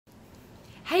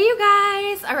Hey you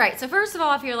guys! Alright, so first of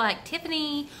all, if you're like,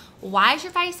 Tiffany, why is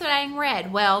your face so dang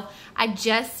red? Well, I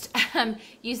just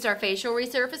used our facial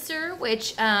resurfacer,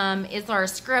 which is our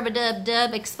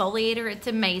Scrub-A-Dub-Dub exfoliator. It's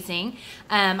amazing.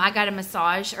 I got a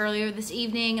massage earlier this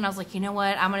evening, and I was like, you know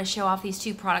what? I'm going to show off these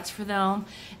two products for them,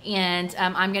 and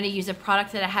I'm going to use a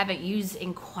product that I haven't used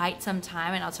in quite some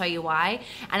time, and I'll tell you why.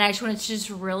 And I just wanted to just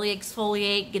really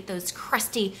exfoliate, get those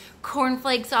crusty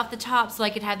cornflakes off the top so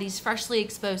I could have these freshly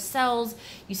exposed cells.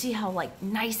 You see how like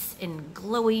nice and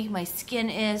glowy my skin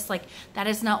is? Like, that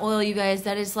is not oil, you guys.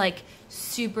 That is like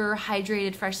super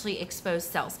hydrated, freshly exposed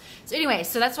cells. So anyway,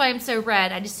 so that's why I'm so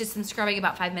red. I just did some scrubbing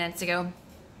about 5 minutes ago.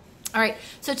 All right,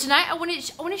 so tonight I want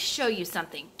to show you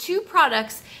something. Two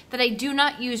products that I do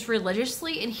not use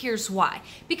religiously, and here's why.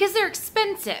 Because they're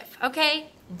expensive, okay?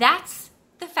 That's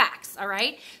the facts, all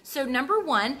right? So number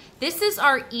one, this is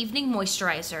our evening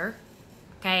moisturizer.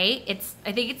 Okay,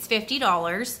 I think it's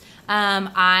 $50.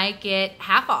 I get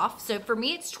half off. So for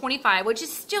me, it's $25, which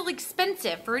is still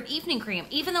expensive for an evening cream,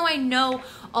 even though I know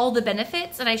all the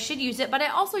benefits and I should use it, but I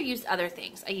also use other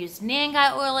things. I use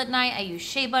Nangai oil at night. I use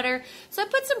shea butter. So I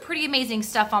put some pretty amazing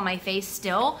stuff on my face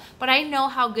still, but I know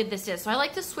how good this is. So I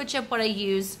like to switch up what I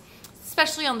use,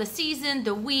 especially on the season,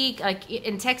 the week. Like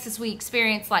in Texas, we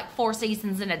experience like 4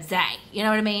 seasons in a day. You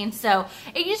know what I mean? So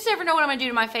you just never know what I'm gonna do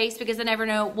to my face because I never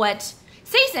know what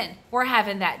season we're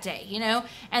having that day, you know?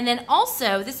 And then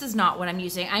also, this is not what I'm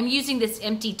using. I'm using this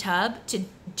empty tub to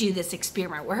do this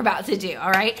experiment we're about to do,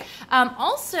 all right?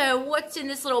 Also, what's in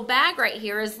this little bag right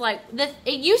here is like,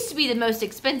 it used to be the most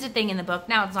expensive thing in the book.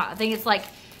 Now it's not. I think it's like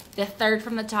the third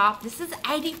from the top. This is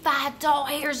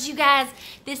 $85, you guys.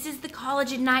 This is the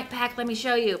Collagen Night Pack. Let me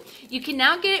show you. You can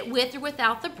now get it with or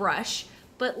without the brush.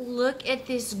 But look at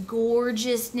this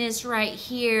gorgeousness right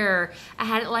here. I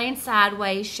had it laying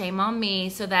sideways, shame on me.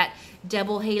 So that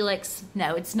double helix,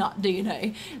 no, it's not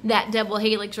DNA. That double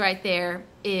helix right there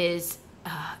is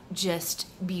just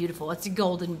beautiful. It's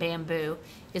golden bamboo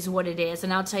is what it is.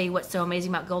 And I'll tell you what's so amazing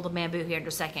about golden bamboo here in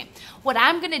a second. What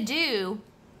I'm gonna do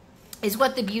is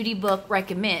what the beauty book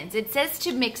recommends. It says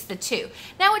to mix the two.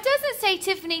 Now it doesn't say,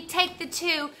 Tiffany, take the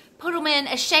two, put them in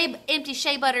a empty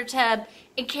shea butter tub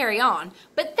and carry on.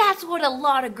 But that's what a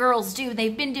lot of girls do.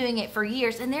 They've been doing it for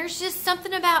years. And there's just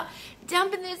something about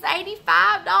dumping this $85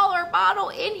 bottle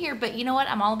in here. But you know what?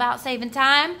 I'm all about saving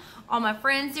time. All my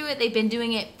friends do it. They've been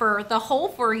doing it for the whole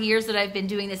 4 years that I've been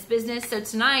doing this business. So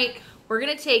tonight, we're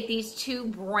gonna take these two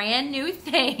brand new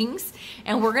things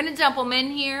and we're gonna dump them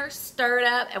in here, stir it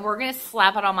up, and we're gonna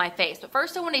slap it on my face. But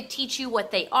first I wanna teach you what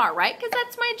they are, right? Because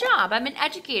that's my job, I'm an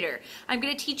educator. I'm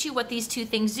gonna teach you what these two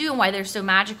things do and why they're so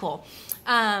magical.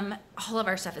 All of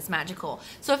our stuff is magical.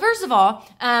 So first of all,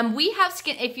 we have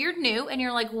skin, if you're new and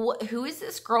you're like, who is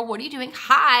this girl? What are you doing?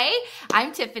 Hi,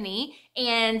 I'm Tiffany,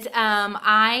 and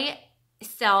I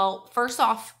sell, first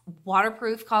off,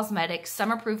 waterproof cosmetics,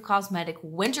 summerproof cosmetic,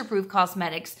 winterproof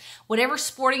cosmetics, whatever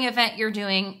sporting event you're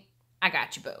doing, I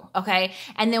got you, boo, okay?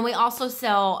 And then we also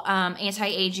sell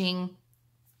anti-aging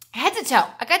head to toe.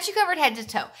 I got you covered head to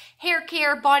toe. Hair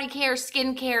care, body care,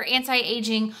 skin care,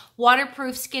 anti-aging,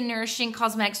 waterproof, skin nourishing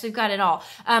cosmetics. We've got it all.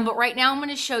 But right now I'm going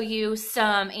to show you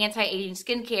some anti-aging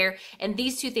skincare. And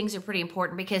these two things are pretty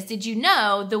important because did you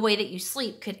know the way that you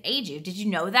sleep could age you? Did you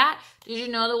know that? Did you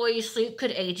know the way you sleep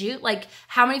could age you? Like,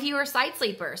 how many of you are side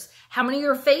sleepers? How many of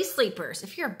you are face sleepers?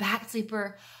 If you're a back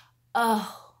sleeper,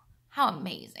 oh, how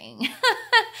amazing.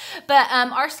 But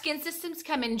our skin systems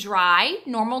come in dry,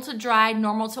 normal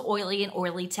to oily, and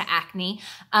oily to acne.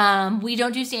 We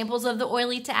don't do samples of the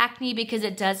oily to acne because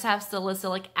it does have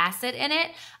salicylic acid in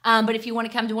it. But if you want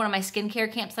to come to one of my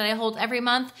skincare camps that I hold every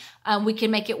month, we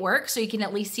can make it work so you can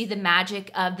at least see the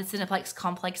magic of the Cineplex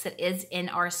complex that is in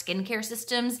our skincare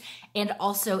systems and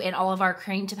also in all of our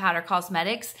cream to powder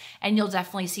cosmetics. And you'll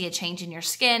definitely see a change in your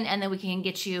skin, and then we can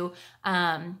get you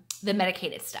the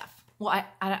medicated stuff. Well,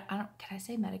 I don't, can I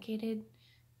say medicated?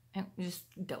 Just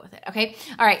go with it, okay?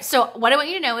 All right, so what I want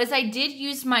you to know is I did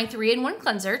use my 3-in-1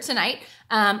 cleanser tonight,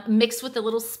 mixed with a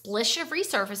little splish of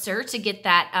resurfacer to get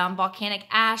that volcanic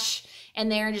ash in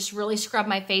there and just really scrub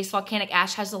my face. Volcanic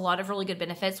ash has a lot of really good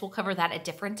benefits. We'll cover that a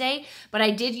different day. But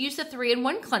I did use the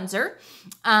 3-in-1 cleanser,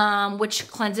 which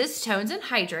cleanses, tones, and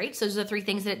hydrates. Those are the 3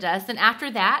 things that it does. Then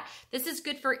after that, this is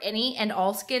good for any and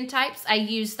all skin types. I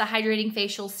use the Hydrating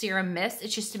Facial Serum Mist.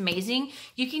 It's just amazing.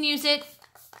 You can use it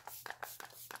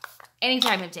any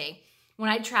time of day. When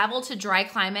I travel to dry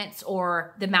climates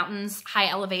or the mountains,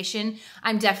 high elevation,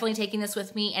 I'm definitely taking this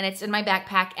with me, and it's in my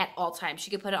backpack at all times.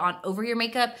 You can put it on over your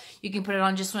makeup. You can put it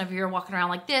on just whenever you're walking around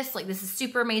like this. Like, this is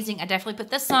super amazing. I definitely put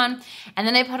this on. And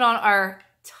then I put on our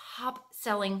top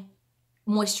selling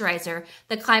moisturizer.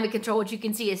 The Climate Control, which you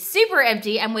can see is super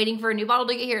empty. I'm waiting for a new bottle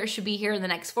to get here. It should be here in the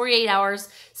next 48 hours.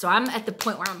 So I'm at the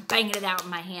point where I'm banging it out in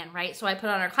my hand, right? So I put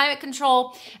on our Climate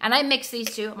Control and I mix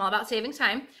these two. I'm all about saving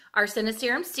time. Our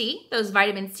Serum C, those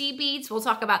vitamin C beads. We'll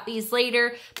talk about these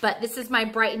later, but this is my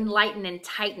Brighten, Lighten, and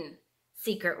Tighten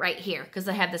secret right here because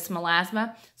I have this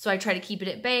melasma. So I try to keep it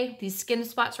at bay, these skin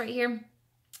spots right here.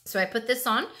 So I put this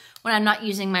on when I'm not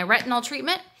using my retinol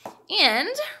treatment. And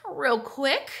real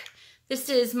quick, this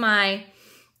is my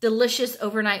delicious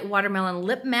overnight watermelon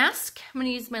lip mask. I'm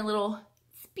gonna use my little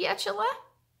spatula.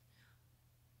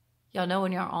 Y'all know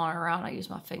when you're on or around, I use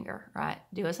my finger, right?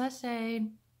 Do as I say,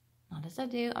 not as I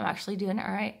do. I'm actually doing it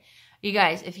right. You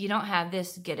guys, if you don't have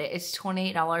this, get it. It's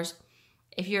 $28.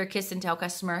 If you're a Kiss and Tell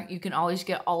customer, you can always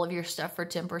get all of your stuff for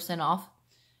 10% off.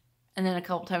 And then a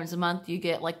couple times a month, you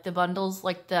get like the bundles,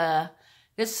 like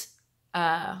this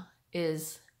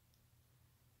is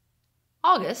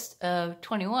August of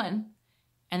 21.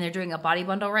 And they're doing a body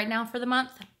bundle right now for the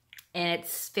month. And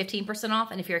it's 15%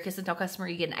 off. And if you're a Kiss and Tell customer,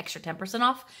 you get an extra 10%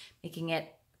 off, making it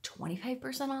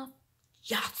 25% off.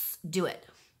 Yes, do it.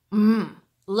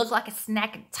 Look like a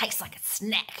snack and taste like a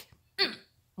snack.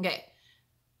 Okay.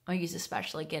 I'll use this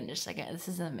spatula again in just a second. This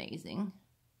is amazing.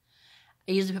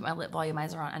 I usually put my lip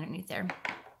volumizer on underneath there.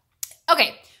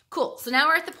 Okay, cool. So now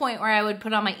we're at the point where I would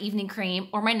put on my evening cream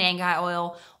or my Nangai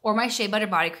oil or my Shea Butter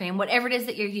body cream, whatever it is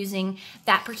that you're using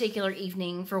that particular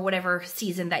evening for whatever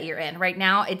season that you're in. Right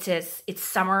now, it's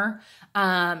summer.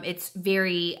 It's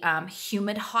very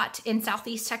humid, hot in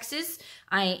Southeast Texas.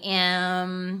 I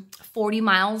am 40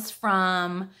 miles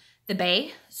from the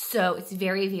Bay, so it's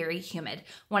very, very humid.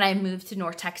 When I move to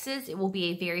North Texas, it will be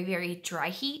a very, very dry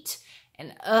heat.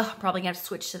 And probably gonna have to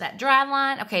switch to that dry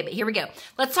line. Okay, but here we go.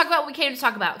 Let's talk about what we came to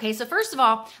talk about. Okay, so first of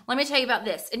all, let me tell you about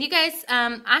this. And you guys,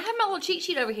 I have my little cheat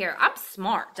sheet over here. I'm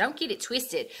smart. Don't get it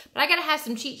twisted. But I gotta have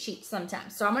some cheat sheets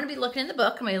sometimes. So I'm gonna be looking in the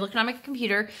book. I'm gonna be looking on my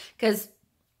computer because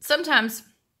sometimes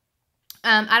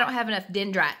I don't have enough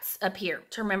dendrites up here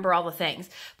to remember all the things.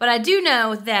 But I do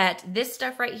know that this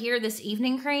stuff right here, this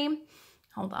evening cream,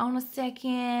 hold on a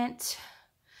second.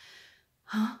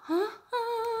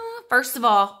 First of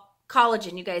all,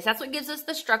 collagen, you guys. That's what gives us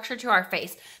the structure to our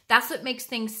face. That's what makes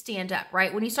things stand up,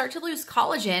 right? When you start to lose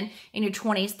collagen in your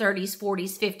 20s, 30s,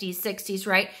 40s, 50s, 60s,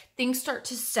 right? Things start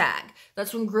to sag.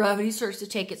 That's when gravity starts to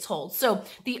take its hold. So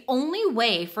the only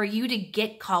way for you to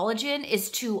get collagen is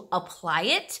to apply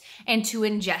it and to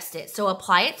ingest it. So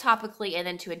apply it topically and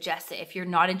then to ingest it. If you're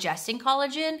not ingesting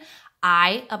collagen,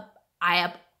 I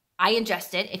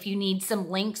ingest it. If you need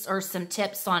some links or some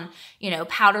tips on,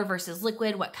 powder versus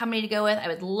liquid, what company to go with, I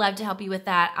would love to help you with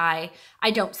that.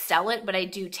 I don't sell it, but I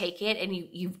do take it, and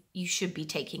you should be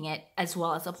taking it as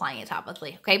well as applying it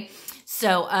topically. Okay.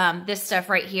 So, this stuff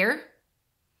right here,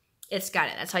 it's got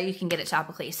it. That's how you can get it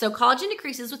topically. So collagen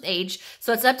decreases with age.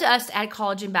 So it's up to us to add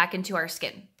collagen back into our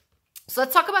skin. So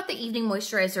let's talk about the evening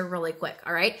moisturizer really quick,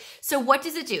 all right? So what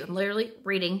does it do? I'm literally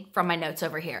reading from my notes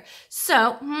over here.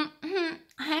 So,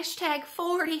 hashtag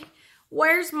 40,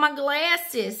 where's my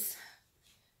glasses?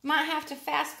 Might have to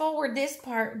fast forward this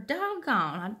part.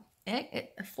 Doggone,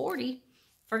 40,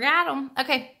 forgot them.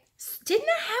 Okay, didn't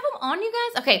I have them on, you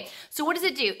guys? Okay, so what does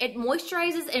it do? It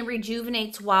moisturizes and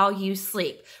rejuvenates while you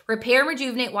sleep. Repair and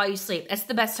rejuvenate while you sleep. That's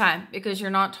the best time because you're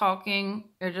not talking.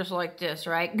 You're just like this,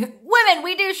 right? Women,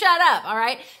 we do shut up, all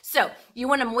right? So you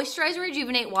want to moisturize and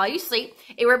rejuvenate while you sleep.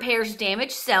 It repairs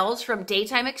damaged cells from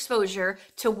daytime exposure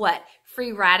to what?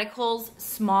 Free radicals,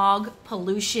 smog,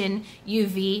 pollution,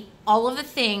 UV, all of the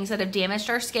things that have damaged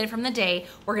our skin from the day.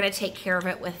 We're going to take care of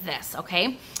it with this,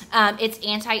 okay? It's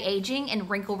anti-aging and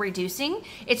wrinkle reducing.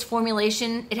 It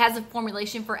has a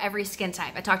formulation for every skin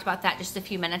type. I talked about that just a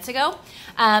few minutes ago.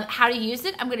 How to use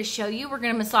it, I'm going to show you. We're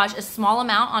going to massage a small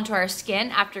amount onto our skin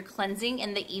after cleansing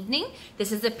in the evening.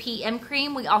 This is a PM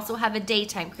cream. We also have a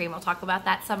daytime cream. We'll talk about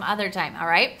that some other time, all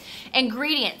right?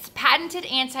 Ingredients, patented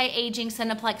anti-aging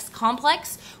Seneplex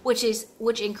complex,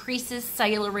 which increases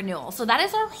cellular renewal. So that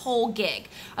is our whole gig,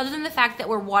 other than the fact that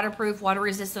we're waterproof, water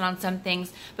resistant on some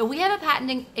things, but we have a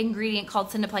patented ingredient called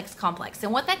Seneplex complex.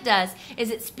 And what that does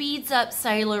is it speeds up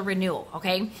cellular renewal,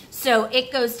 okay? So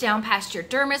it goes down past your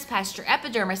dermis, past your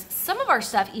epidermis. Some of our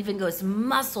stuff even goes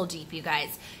muscle deep, you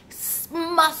guys.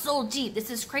 Muscle deep.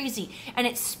 This is crazy. And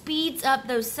it speeds up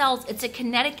those cells. It's a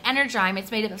kinetic energyme.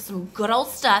 It's made up of some good old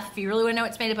stuff. If you really want to know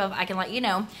what it's made up of, I can let you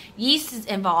know. Yeast is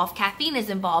involved. Caffeine is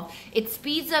involved. It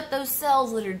speeds up those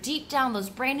cells that are deep down, those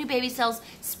brand new baby cells,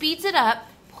 speeds it up,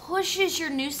 pushes your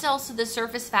new cells to the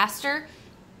surface faster.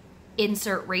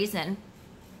 Insert raisin.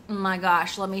 Oh my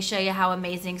gosh, let me show you how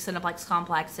amazing Seneplex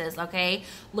Complex is, okay?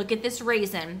 Look at this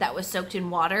raisin that was soaked in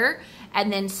water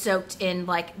and then soaked in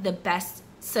like the best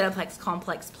Seneplex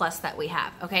Complex Plus that we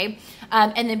have, okay?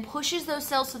 And then pushes those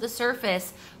cells to the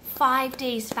surface 5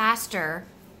 days faster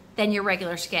than your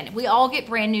regular skin. We all get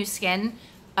brand new skin.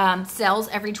 Cells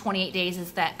every 28 days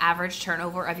is the average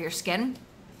turnover of your skin.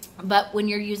 But when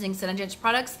you're using Senegence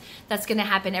products, that's going to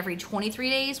happen every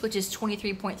 23 days, which is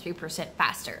 23.3%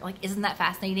 faster. Like, isn't that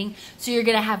fascinating? So you're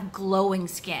going to have glowing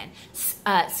skin.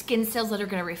 Skin cells that are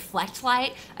going to reflect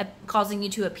light, causing you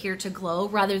to appear to glow,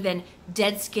 rather than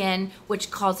dead skin,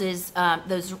 which causes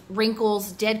those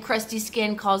wrinkles. Dead, crusty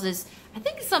skin causes, I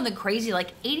think it's something crazy,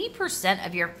 like 80%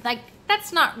 of your, like,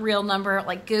 that's not real number,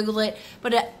 like Google it,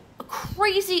 but a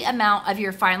crazy amount of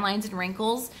your fine lines and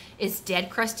wrinkles is dead,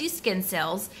 crusty skin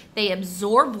cells. They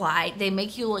absorb light. They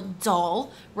make you look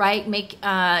dull, right? Make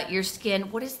your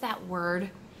skin, what is that word?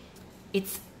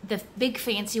 It's the big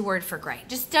fancy word for gray.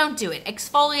 Just don't do it.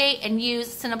 Exfoliate and use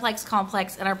Seneplex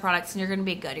Complex in our products and you're going to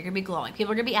be good. You're going to be glowing.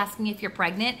 People are going to be asking if you're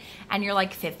pregnant and you're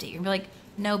like 50. You're going to be like,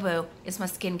 no, boo, it's my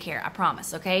skincare. I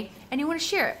promise, okay? And you want to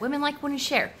share it. Women like when you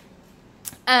share.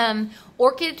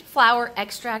 Orchid flower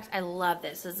extract. I love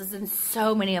this. This is in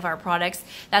so many of our products.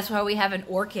 That's why we have an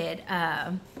orchid.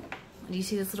 Do you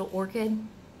see this little orchid?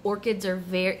 Orchids are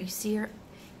very,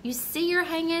 you see her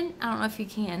hanging? I don't know if you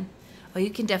can. Oh, you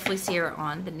can definitely see her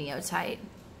on the Neotite.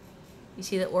 You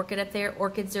see the orchid up there?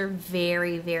 Orchids are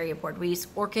very, very important. We use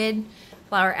orchid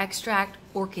flower extract,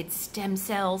 orchid stem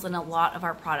cells in a lot of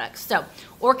our products. So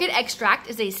orchid extract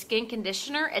is a skin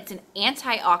conditioner. It's an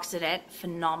antioxidant,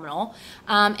 phenomenal,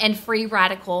 and free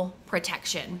radical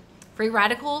protection. Free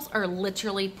radicals are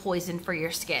literally poison for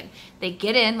your skin. They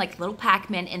get in like little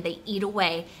Pac-Man and they eat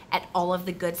away at all of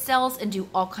the good cells and do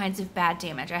all kinds of bad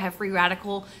damage. I have free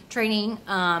radical training.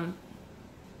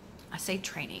 I say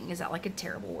training, is that like a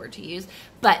terrible word to use?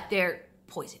 But they're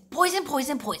poison, poison,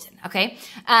 poison, poison, okay?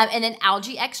 And then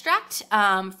algae extract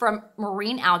from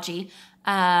marine algae,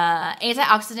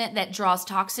 antioxidant that draws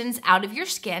toxins out of your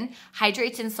skin,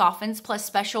 hydrates and softens, plus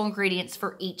special ingredients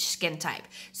for each skin type.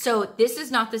 So this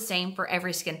is not the same for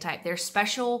every skin type. There's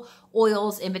special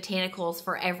oils and botanicals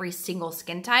for every single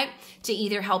skin type to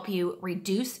either help you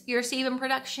reduce your sebum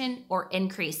production or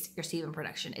increase your sebum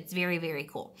production. It's very, very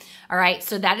cool. All right,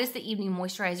 so that is the evening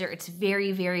moisturizer. It's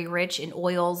very, very rich in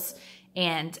oils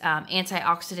and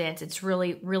antioxidants. It's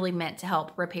really, really meant to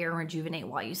help repair and rejuvenate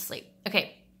while you sleep.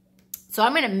 Okay. So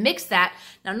I'm going to mix that.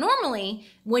 Now, normally,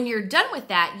 when you're done with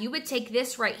that, you would take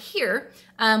this right here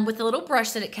with the little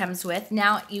brush that it comes with.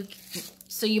 Now,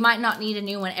 so you might not need a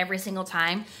new one every single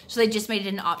time. So they just made it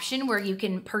an option where you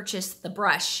can purchase the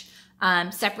brush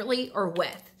separately or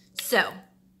with. So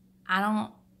I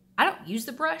don't use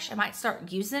the brush. I might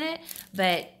start using it,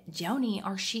 but Joni,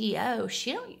 our CEO,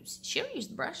 she don't use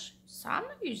the brush. So I'm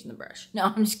not using the brush. No,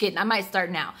 I'm just kidding. I might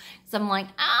start now. So I'm like,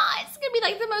 it's going to be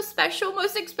like the most special,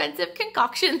 most expensive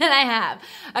concoction that I have.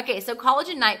 Okay, so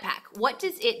Collagen Night Pack. What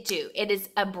does it do? It is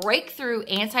a breakthrough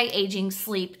anti-aging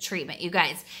sleep treatment. You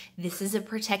guys, this is a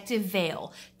protective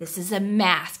veil. This is a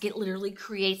mask. It literally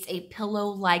creates a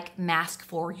pillow-like mask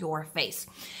for your face.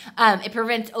 It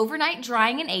prevents overnight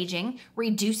drying and aging,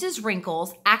 reduces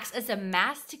wrinkles, acts as a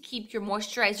mask to keep your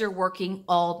moisturizer working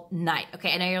all night.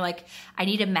 Okay, I know you're like, I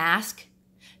need a mask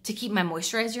to keep my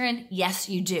moisturizer in? Yes,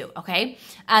 you do, okay?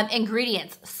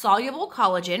 Ingredients, soluble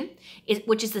collagen,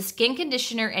 which is the skin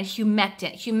conditioner, and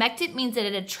humectant. Humectant means that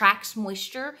it attracts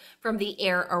moisture from the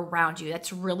air around you.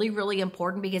 That's really, really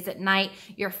important because at night,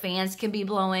 your fans can be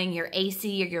blowing, your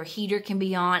AC or your heater can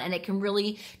be on, and it can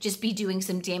really just be doing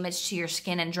some damage to your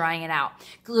skin and drying it out.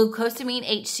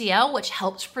 Glucosamine HCl, which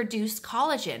helps produce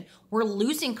collagen. We're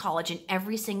losing collagen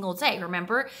every single day.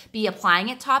 Remember, be applying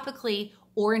it topically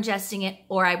or ingesting it,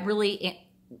 or I really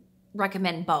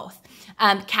recommend both.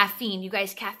 Caffeine, you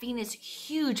guys, caffeine is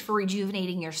huge for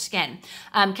rejuvenating your skin.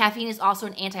 Caffeine is also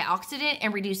an antioxidant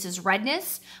and reduces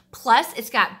redness. Plus, it's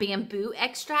got bamboo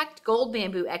extract, gold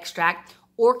bamboo extract,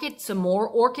 some more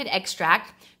orchid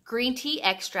extract, green tea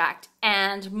extract,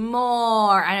 and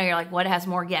more. I know you're like, what has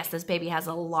more? Yes, this baby has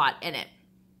a lot in it.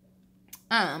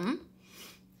 All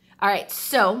right,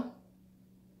 so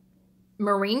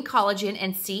marine collagen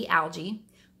and sea algae,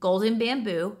 golden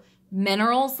bamboo,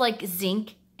 minerals like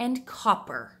zinc and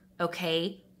copper,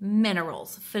 okay?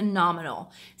 Minerals,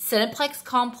 phenomenal. Seneplex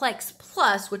Complex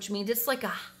Plus, which means it's like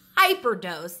a hyper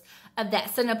dose of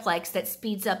that Cineplex that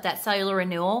speeds up that cellular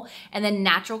renewal, and then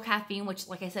natural caffeine, which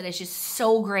like I said is just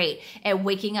so great at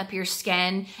waking up your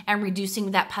skin and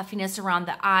reducing that puffiness around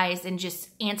the eyes, and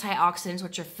just antioxidants,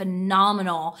 which are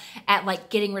phenomenal at like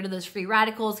getting rid of those free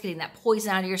radicals, getting that poison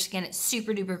out of your skin. It's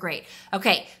super duper great.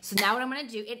 Okay, so now what I'm gonna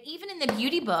do, and even in the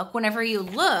beauty book, whenever you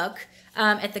look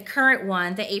at the current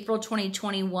one, the April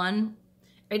 2021,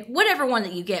 whatever one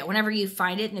that you get, whenever you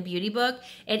find it in the beauty book,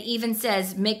 it even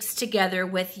says mix together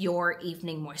with your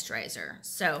evening moisturizer.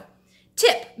 So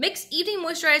tip, mix evening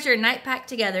moisturizer and night pack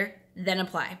together, then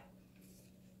apply.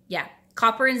 Yeah,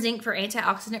 copper and zinc for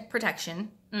antioxidant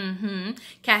protection.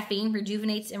 Caffeine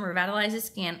rejuvenates and revitalizes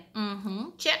skin.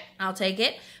 Check, I'll take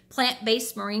it.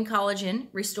 Plant-based marine collagen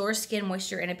restores skin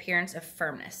moisture and appearance of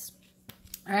firmness.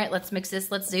 All right, let's mix this.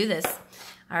 Let's do this.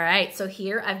 All right, so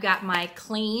here I've got my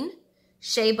clean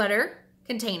shea butter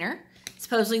container.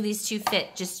 Supposedly these two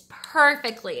fit just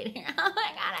perfectly in here. Oh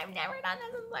my God, I've never done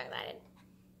this. I'm so excited.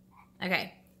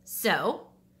 Okay, so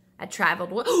I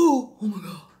traveled with, oh my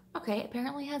God. Okay,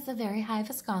 apparently has a very high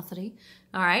viscosity.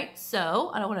 All right,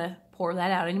 so I don't want to pour that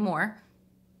out anymore.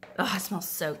 Oh, it smells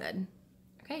so good.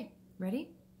 Okay, ready?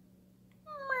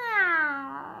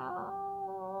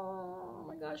 Oh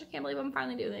my gosh, I can't believe I'm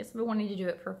finally doing this. I've been wanting to do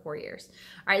it for 4 years.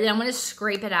 All right, then I'm going to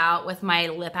scrape it out with my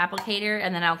lip applicator,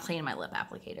 and then I'll clean my lip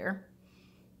applicator.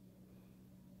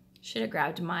 Should have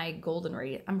grabbed my golden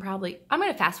radiant. I'm going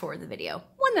to fast forward the video.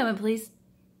 One moment, please.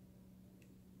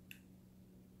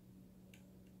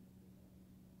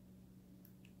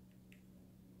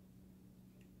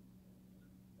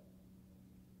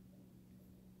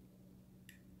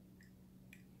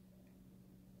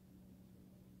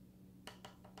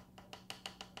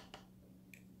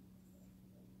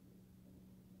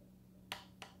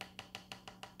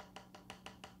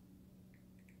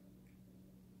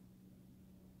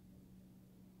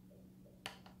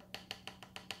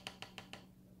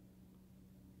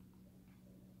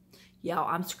 Y'all,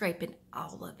 I'm scraping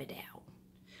all of it out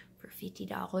for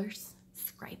 $50,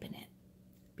 scraping it.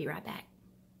 Be right back.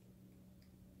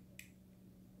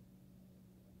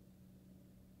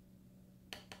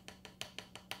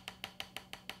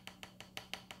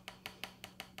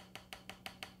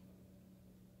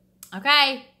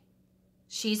 Okay,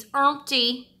 she's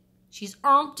empty. She's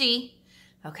empty.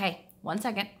 Okay, 1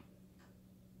 second.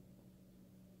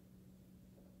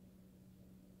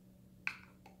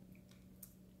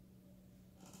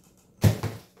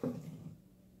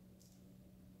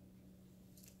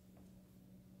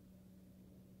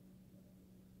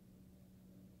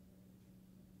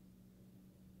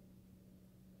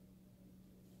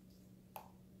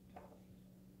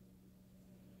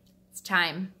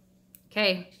 Time.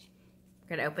 Okay,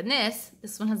 we're gonna open this.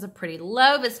 This one has a pretty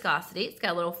low viscosity. It's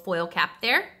got a little foil cap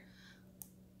there.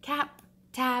 Cap,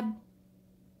 tab.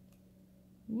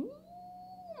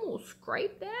 Ooh,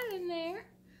 scrape that in there.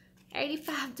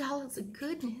 $85 of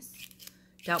goodness.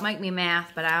 Don't make me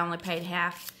math, but I only paid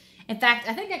half. In fact,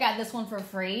 I think I got this one for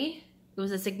free. It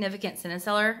was a significant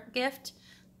Cineseller gift.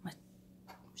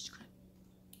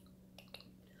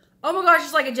 Oh my gosh,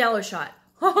 it's like a Jello shot.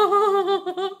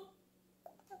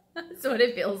 That's what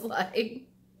it feels like.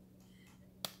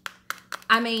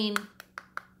 I mean,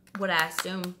 what I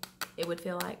assume it would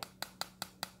feel like.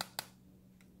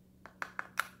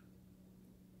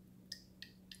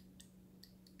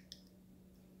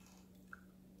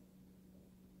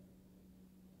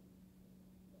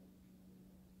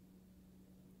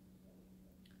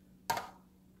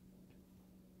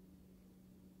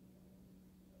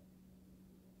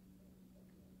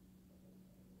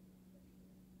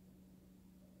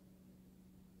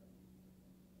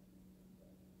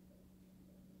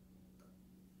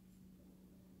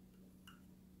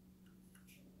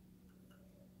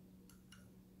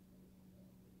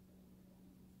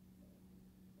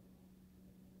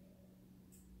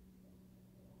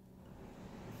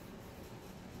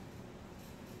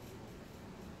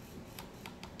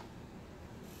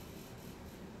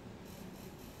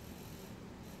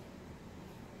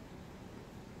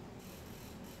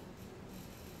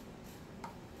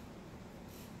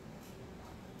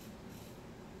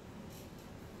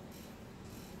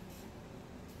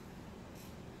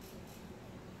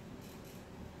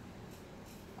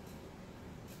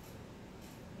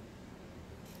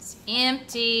 It's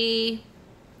empty.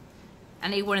 I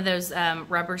need one of those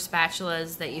rubber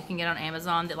spatulas that you can get on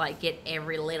Amazon that like get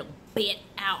every little bit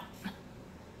out.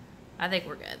 I think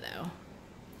we're good though.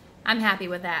 I'm happy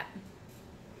with that.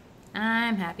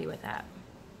 I'm happy with that.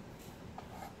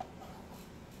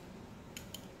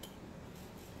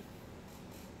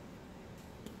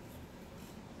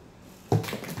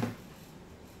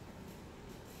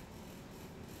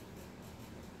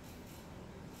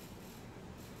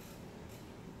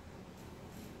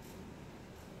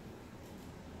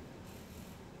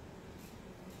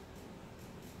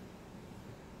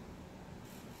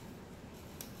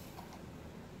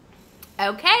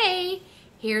 Okay,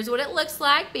 here's what it looks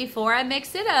like before I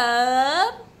mix it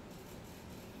up.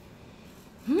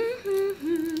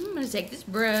 I'm gonna take this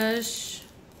brush.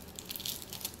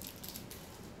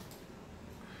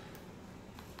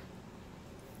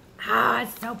 Ah,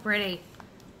 it's so pretty.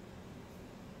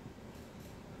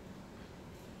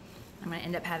 I'm gonna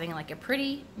end up having like a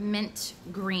pretty mint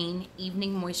green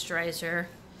evening moisturizer.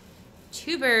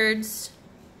 2 birds,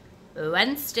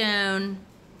 1 stone.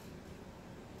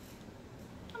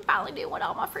 I'm finally doing what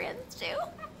all my friends do.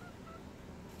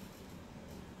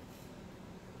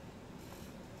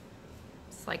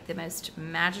 It's like the most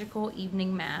magical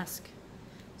evening mask.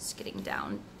 Just getting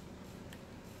down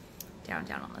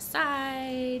on the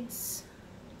sides.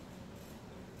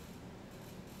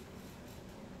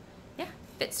 Yeah,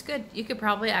 fits good. You could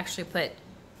probably actually put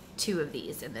 2 of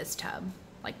these in this tub.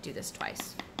 Like do this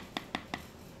twice.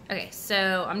 Okay,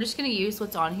 so I'm just gonna use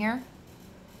what's on here.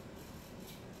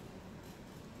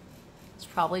 It's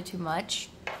probably too much,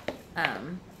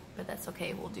 but that's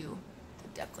okay. We'll do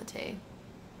the décolleté.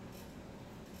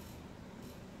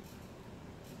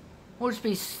 We'll just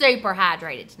be super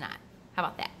hydrated tonight. How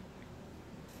about that?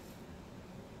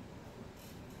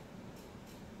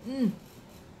 And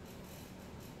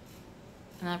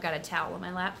I've got a towel in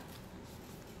my lap.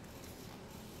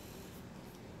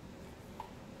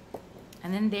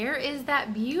 And then there is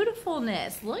that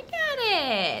beautifulness. Look at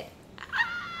it.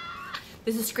 Ah!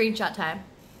 This is screenshot time.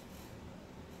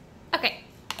 Okay.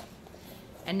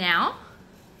 And now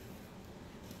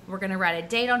we're gonna write a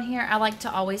date on here. I like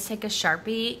to always take a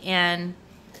Sharpie and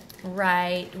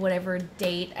write whatever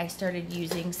date I started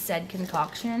using said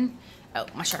concoction. Oh,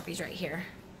 my Sharpie's right here.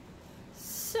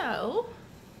 So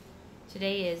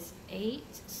today is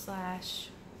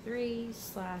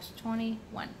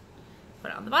 8/3/21.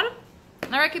 Put it on the bottom.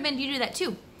 And I recommend you do that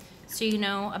too, so you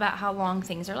know about how long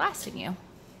things are lasting you.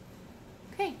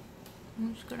 Okay,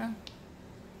 I'm just gonna,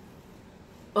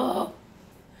 oh,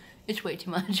 it's way too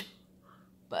much,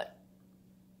 but.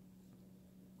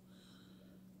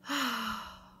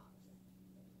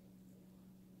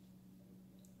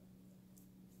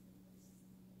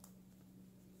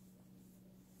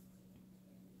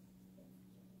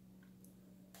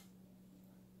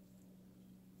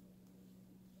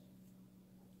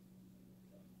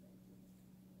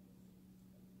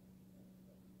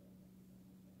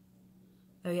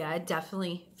 Oh yeah, it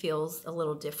definitely feels a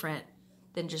little different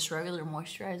than just regular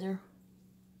moisturizer,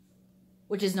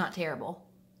 which is not terrible.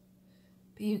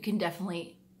 But you can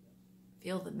definitely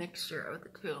feel the mixture of the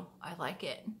two. I like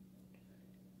it.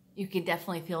 You can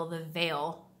definitely feel the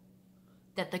veil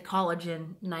that the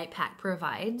collagen night pack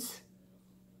provides.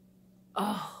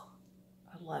 Oh,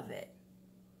 I love it.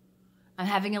 I'm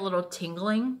having a little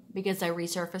tingling because I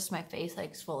resurfaced my face, I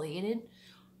exfoliated.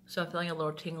 So I'm feeling a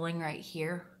little tingling right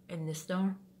here in this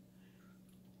zone,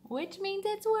 which means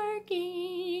it's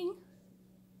working.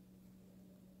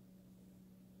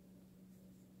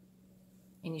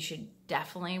 And you should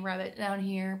definitely rub it down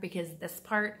here because this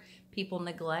part people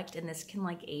neglect, and this can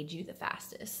like age you the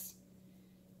fastest.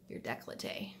 Your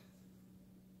décolleté.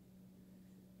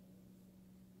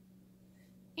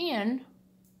 And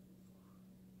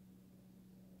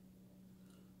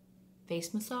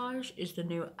face massage is the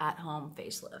new at-home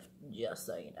facelift, just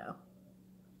so you know.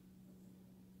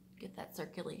 Get that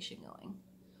circulation going.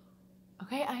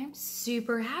 Okay, I am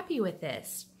super happy with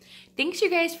this. Thanks you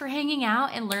guys for hanging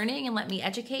out and learning and let me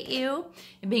educate you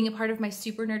and being a part of my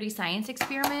super nerdy science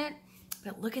experiment.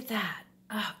 But look at that.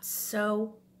 Oh, it's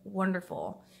so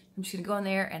wonderful. I'm just gonna go in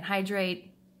there and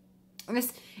hydrate. And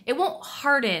this, it won't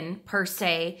harden per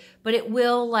se, but it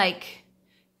will like,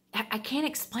 I can't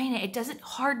explain it. It doesn't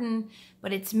harden,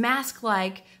 but it's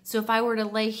mask-like. So if I were to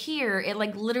lay here, it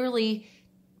like literally,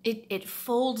 it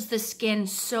folds the skin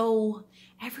so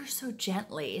ever so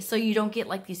gently, so you don't get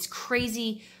like these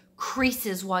crazy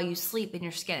creases while you sleep in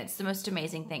your skin. It's the most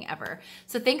amazing thing ever.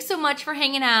 So thanks so much for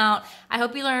hanging out. I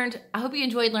hope you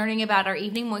enjoyed learning about our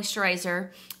evening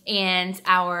moisturizer and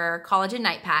our collagen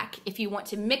night pack. If you want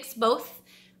to mix both,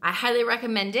 I highly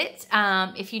recommend it.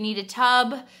 If you need a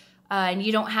tub and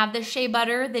you don't have the shea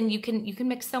butter, then you can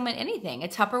mix them in anything. A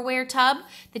Tupperware tub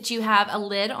that you have a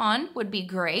lid on would be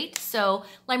great. So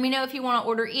let me know if you want to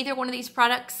order either one of these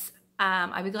products.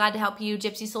 I'd be glad to help you.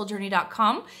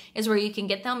 GypsySoulJourney.com is where you can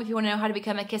get them. If you want to know how to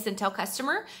become a Kiss and Tell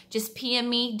customer, just PM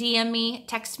me, DM me,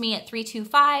 text me at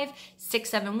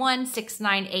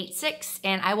 325-671-6986,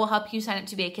 and I will help you sign up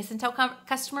to be a Kiss and Tell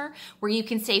customer, where you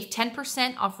can save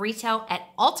 10% off retail at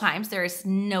all times. There is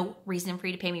no reason for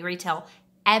you to pay me retail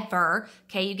ever.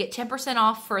 Okay, you get 10%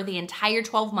 off for the entire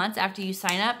 12 months after you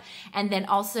sign up. And then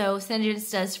also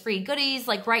Senegence does free goodies.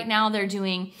 Like right now they're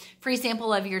doing free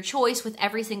sample of your choice with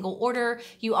every single order.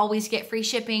 You always get free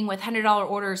shipping with $100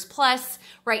 orders plus.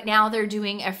 Right now they're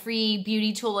doing a free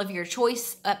beauty tool of your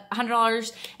choice,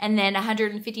 $100, and then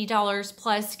 $150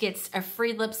 plus gets a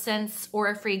free lip sense or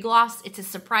a free gloss. It's a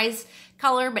surprise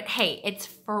color, but hey, it's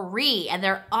free and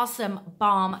they're awesome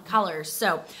bomb colors.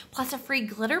 So plus a free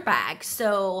glitter bag.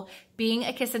 So being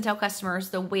a Kiss and Tell customer is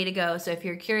the way to go. So if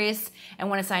you're curious and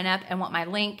want to sign up and want my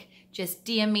link, just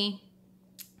DM me,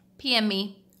 PM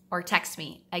me, or text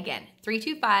me. Again,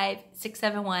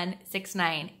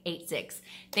 325-671-6986.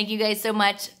 Thank you guys so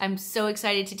much. I'm so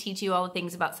excited to teach you all the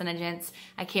things about Senegence.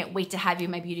 I can't wait to have you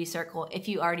in my beauty circle. If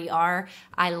you already are,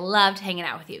 I loved hanging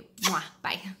out with you. Mwah.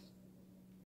 Bye.